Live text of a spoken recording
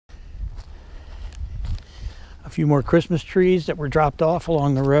few more Christmas trees that were dropped off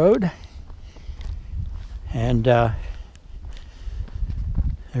along the road. And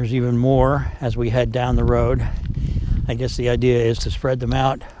there's even more as we head down the road. I guess the idea is to spread them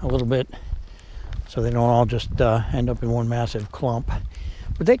out a little bit so they don't all just end up in one massive clump.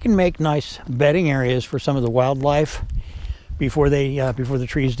 But they can make nice bedding areas for some of the wildlife before the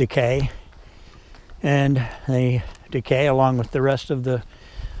trees decay. And they decay along with the rest of the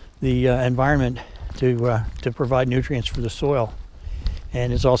environment to provide nutrients for the soil.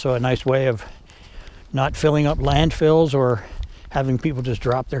 And it's also a nice way of not filling up landfills or having people just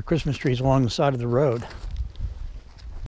drop their Christmas trees along the side of the road.